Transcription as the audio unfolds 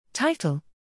Title: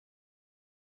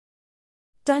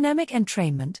 Dynamic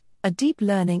Entrainment, a deep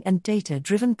learning and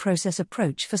data-driven process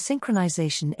approach for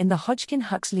synchronization in the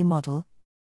Hodgkin-Huxley model.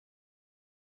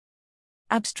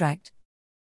 Abstract: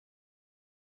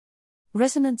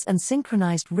 Resonance and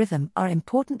synchronized rhythm are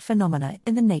important phenomena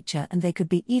in the nature, and they could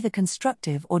be either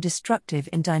constructive or destructive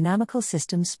in dynamical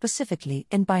systems, specifically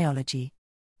in biology.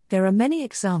 There are many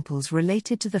examples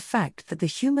related to the fact that the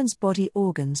human's body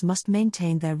organs must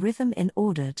maintain their rhythm in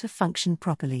order to function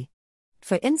properly.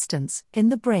 For instance, in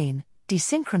the brain,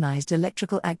 desynchronized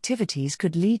electrical activities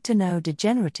could lead to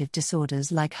neurodegenerative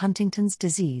disorders like Huntington's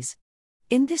disease.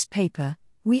 In this paper,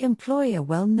 we employ a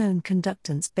well-known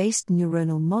conductance-based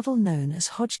neuronal model known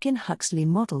as Hodgkin-Huxley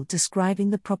model,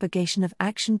 describing the propagation of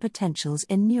action potentials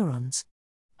in neurons.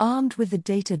 Armed with the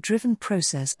data-driven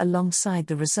process alongside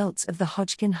the results of the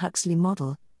Hodgkin-Huxley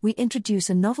model, we introduce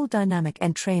a novel dynamic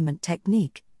entrainment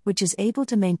technique, which is able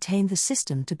to maintain the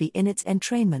system to be in its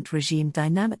entrainment regime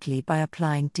dynamically by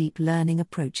applying deep learning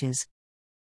approaches.